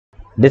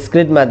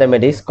Discrete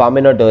mathematics,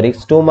 combinatorics,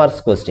 2 marks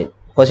question.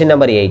 Question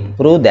number 8.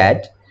 Prove that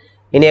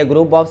in a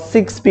group of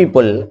 6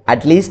 people,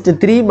 at least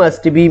 3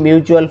 must be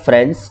mutual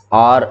friends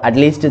or at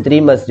least 3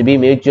 must be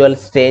mutual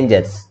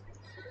strangers.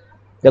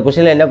 இந்த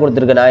கொஸ்டின்ல என்ன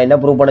கொடுத்திருக்குனா என்ன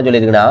prove பண்ண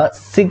சொல்லிருக்குனா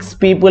 6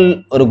 people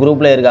ஒரு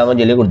குரூப்ல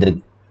இருக்காங்கன்னு சொல்லி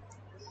கொடுத்திருக்கு.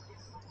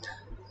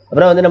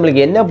 அப்புறம் வந்து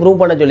நமக்கு என்ன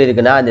ப்ரூவ் பண்ண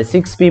சொல்லிருக்குனா அந்த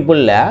 6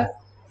 peopleல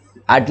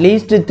at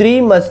least 3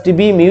 must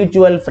be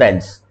mutual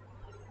friends.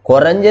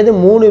 குறைஞ்சது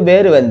 3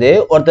 பேர் வந்து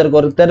ஒருத்தருக்கு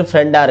ஒருத்தர்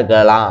ஃப்ரெண்டா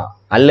இருக்கலாம்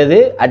அல்லது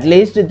at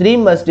least 3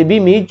 must be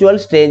mutual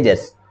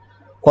strangers.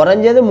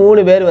 குறைஞ்சது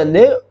 3 பேர்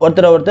வந்து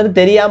ஒருத்தர்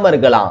தெரியாம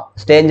இருக்கலாம்.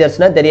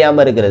 ஸ்ட்ரேஞ்சர்ஸ்னா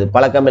தெரியாம இருக்கிறது,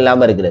 பழக்கம்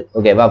இல்லாம இருக்கிறது.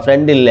 ஓகேவா?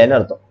 ஃப்ரெண்ட் இல்லைன்னு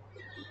அர்த்தம்.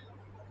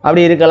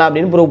 அப்படி இருக்கலாம்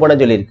அப்படின்னு ப்ரூவ் பண்ண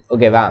சொல்லியிருக்கு.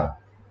 ஓகேவா?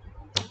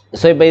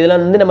 ஸோ இப்போ இதில்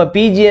வந்து நம்ம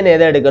பிஜிஎன்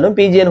எதை எடுக்கணும்,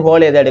 பிஜிஎன்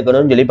ஹோல் எதை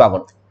எடுக்கணும்னு சொல்லி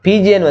பார்க்கணும்.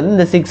 பிஜிஎன் வந்து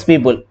இந்த 6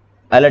 people,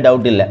 அதில்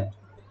டவுட் இல்லை.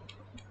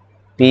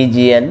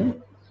 பிஜிஎன்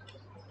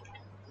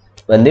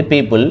வந்து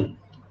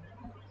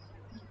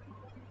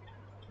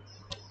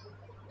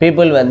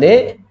people வந்து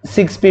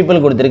 6 people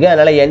கொடுத்துருக்கு.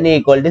 அதனால n =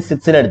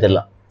 6ன்னு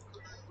எடுத்துடலாம்.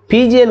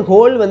 பிஜிஎன்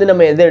ஹோல் வந்து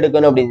நம்ம எதை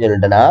எடுக்கணும் அப்படின்னு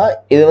சொல்லிட்டோம்னா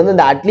இது வந்து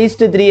இந்த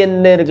அட்லீஸ்ட் 3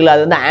 என்ன இருக்குல்ல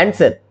அது வந்து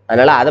ஆன்சர்.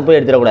 அதனால அதை போய்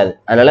எடுத்துடக்கூடாது.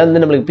 அதனால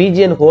வந்து நம்மளுக்கு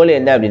பிஜிஎன் ஹோல்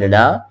என்ன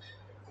அப்படின்னா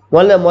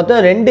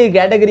மொத்தம் 2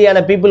 கேட்டகரியான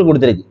பீப்புள்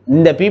கொடுத்துருக்கு.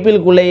 இந்த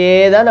பீப்புளுக்குள்ளேயே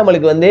தான்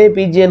நம்மளுக்கு வந்து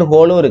பிஜிஎன்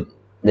ஹோலும் இருக்கு.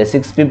 இந்த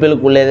 6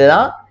 பீப்புளுக்குள்ளேயே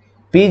தான்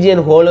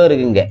பிஜிஎன் ஹோலும்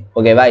இருக்குங்க.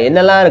 ஓகேவா?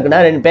 என்னெல்லாம் இருக்குன்னா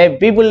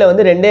பீப்புளில்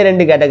வந்து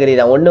 2 கேட்டகரி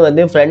தான். ஒன்று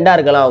வந்து ஃப்ரெண்டாக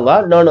இருக்கலாம் அவங்க,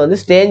 இன்னொன்று வந்து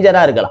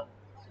ஸ்ட்ரேஞ்சராக இருக்கலாம்.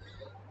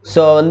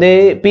 ஸோ வந்து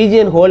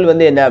பிஜிஎன் ஹோல்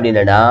வந்து என்ன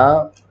அப்படின்னா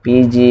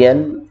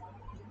பிஜிஎன்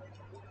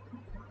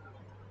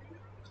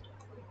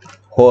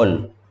ஹோல்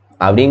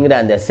அப்படிங்கிற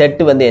அந்த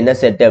செட்டு வந்து என்ன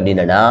செட்டு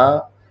அப்படின்னா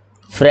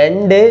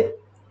ஃப்ரெண்டு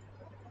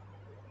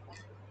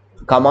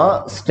கமா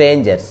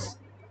ஸ்ட்ரேஞ்சர்ஸ்.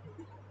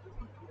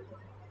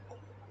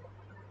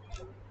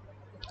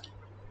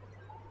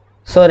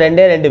 ஸோ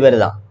 2 பேர்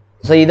தான்.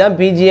 ஸோ இதுதான்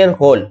பிஜிஎன்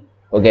ஹோல்.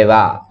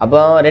 ஓகேவா?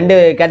 அப்போ 2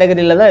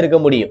 கேட்டகரியில தான் இருக்க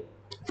முடியும்.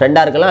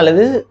 ஃப்ரெண்டாக இருக்கலாம்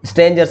அல்லது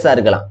ஸ்ட்ரேஞ்சர்ஸாக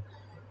இருக்கலாம்.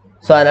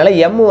 ஸோ அதனால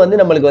எம் வந்து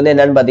நம்மளுக்கு வந்து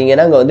என்னன்னு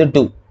பார்த்தீங்கன்னா இங்கே வந்து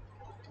 2.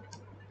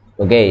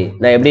 ஓகே,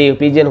 நான் எப்படி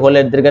பிஜிஎன் ஹோல்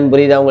எடுத்திருக்கேன்னு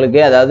புரியுதா உங்களுக்கு?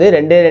 அதாவது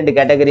 2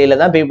 கேட்டகரியில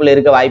தான் பீப்புள்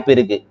இருக்க வாய்ப்பு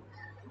இருக்கு.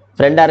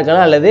 ஃப்ரெண்டாக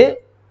இருக்கலாம் அல்லது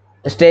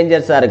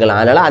ஸ்ட்ரேஞ்சர்ஸாக இருக்கலாம்.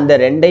 அதனால அந்த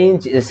 2ஐயும்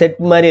செட்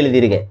மாதிரி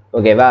எழுதியிருக்கேன்.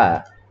 ஓகேவா?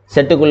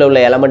 செட்டுக்குள்ள உள்ள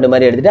எலமெண்ட்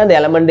மாதிரி எடுத்துட்டு அந்த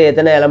எலமெண்ட்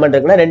எத்தனை எலமெண்ட்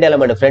இருக்குன்னா 2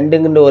 எலமெண்ட்,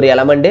 ஃப்ரெண்டுங்கிற ஒரு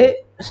எலமெண்ட்,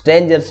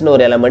 ஸ்ட்ரேஞ்சர்ஸ்னு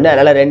ஒரு எலமெண்ட்.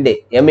 அதனால 2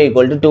 m =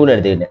 2ன்னு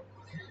எடுத்துக்கிட்டேன்.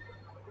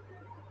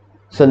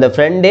 ஸோ இந்த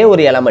ஃப்ரெண்டே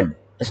ஒரு எலமெண்ட்,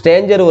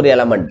 ஸ்ட்ரேஞ்சர் ஒரு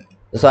எலமெண்ட்.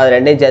 ஸோ அது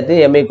 2ஐயும் சேர்த்து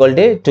m =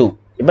 2.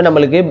 இப்போ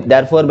நம்மளுக்கு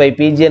therefore by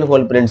பிஜிஎன்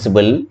whole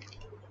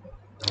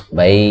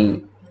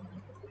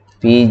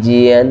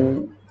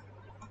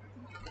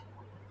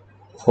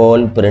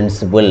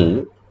principal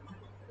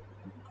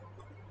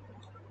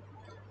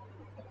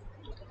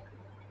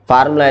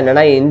formula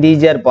என்னன்னா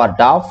integer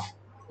part of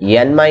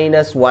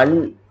n-1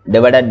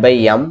 divided by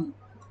m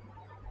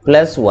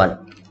plus 1.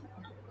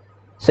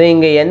 So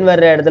இங்க n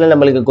வர்ற இடத்துல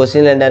நம்மளுக்கு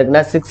கொஸ்டின்ல என்ன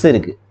இருக்குன்னா 6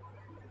 இருக்கு.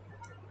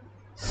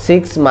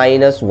 6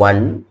 minus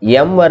 1.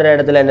 m வர்ற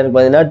இடத்துல என்ன இருக்கு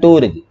பார்த்தீங்கன்னா 2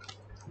 இருக்கு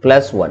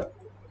plus 1.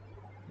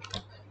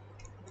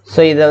 ஸோ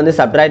இதை வந்து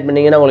சப்ட்ராக்ட்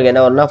பண்ணீங்கன்னா உங்களுக்கு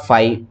என்ன வரும்னா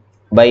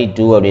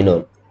 5/2 அப்படின்னு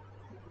வரும்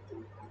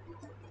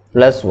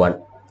plus 1.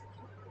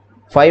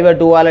 5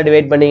 2ஆல்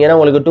டிவைட் பண்ணீங்கன்னா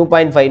உங்களுக்கு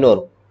 2.5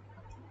 வரும்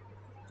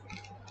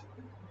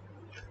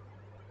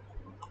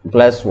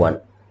plus 1.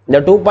 இந்த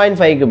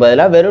 2.5க்கு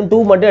பதிலாக வெறும் 2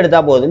 மட்டும் எடுத்தா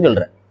போதும்னு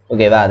சொல்றேன்.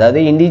 ஓகேவா? அதாவது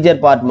இன்டீஜர்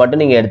பார்ட்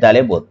மட்டும் நீங்க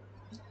எடுத்தாலே போதும்.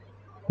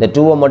 இந்த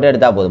 2 மட்டும்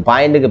எடுத்தா போதும்.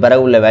 பாயிண்ட்டுக்கு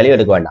பிறகு உள்ள வேல்யூ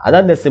எடுக்க வேண்டாம்.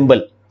 அதான் இந்த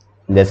சிம்பிள்.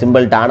 இந்த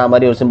சிம்பிள் டானா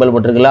மாதிரி ஒரு சிம்பிள்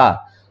போட்டிருக்குல்ல,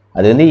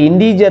 அது வந்து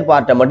இன்டீஜர்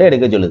பார்ட்டை மட்டும்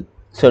எடுக்க சொல்லுது.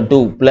 So 2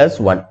 plus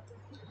 1.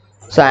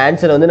 ஸோ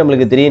ஆன்சர் வந்து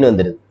நம்மளுக்கு 3ன்னு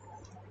வந்துடுது.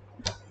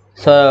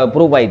 ஸோ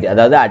ப்ரூவ் ஆயிட்டு.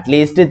 அதாவது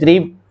அட்லீஸ்ட் 3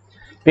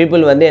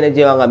 people வந்து என்ன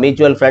செய்வாங்க,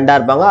 மியூச்சுவல் ஃப்ரெண்டாக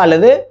இருப்பாங்க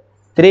அல்லது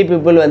 3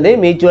 people வந்து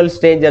மியூச்சுவல்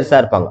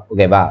ஸ்ட்ரேஞ்சர்ஸாக இருப்பாங்க.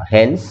 ஓகேவா?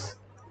 Hence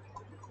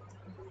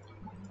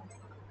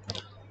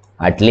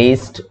at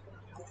least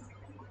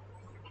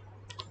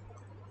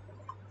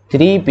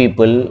 3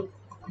 people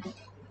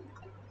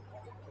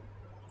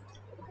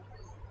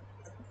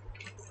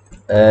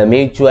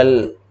mutual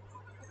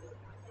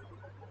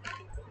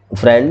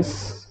friends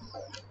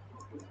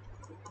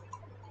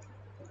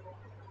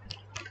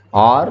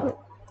or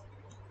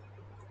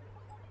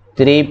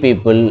 3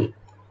 people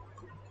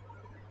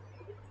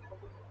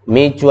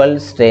mutual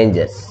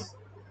strangers.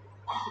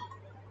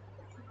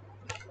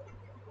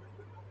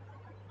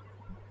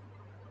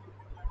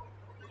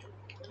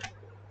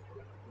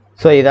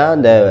 So இதான்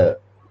இந்த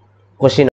கொஸ்டின்.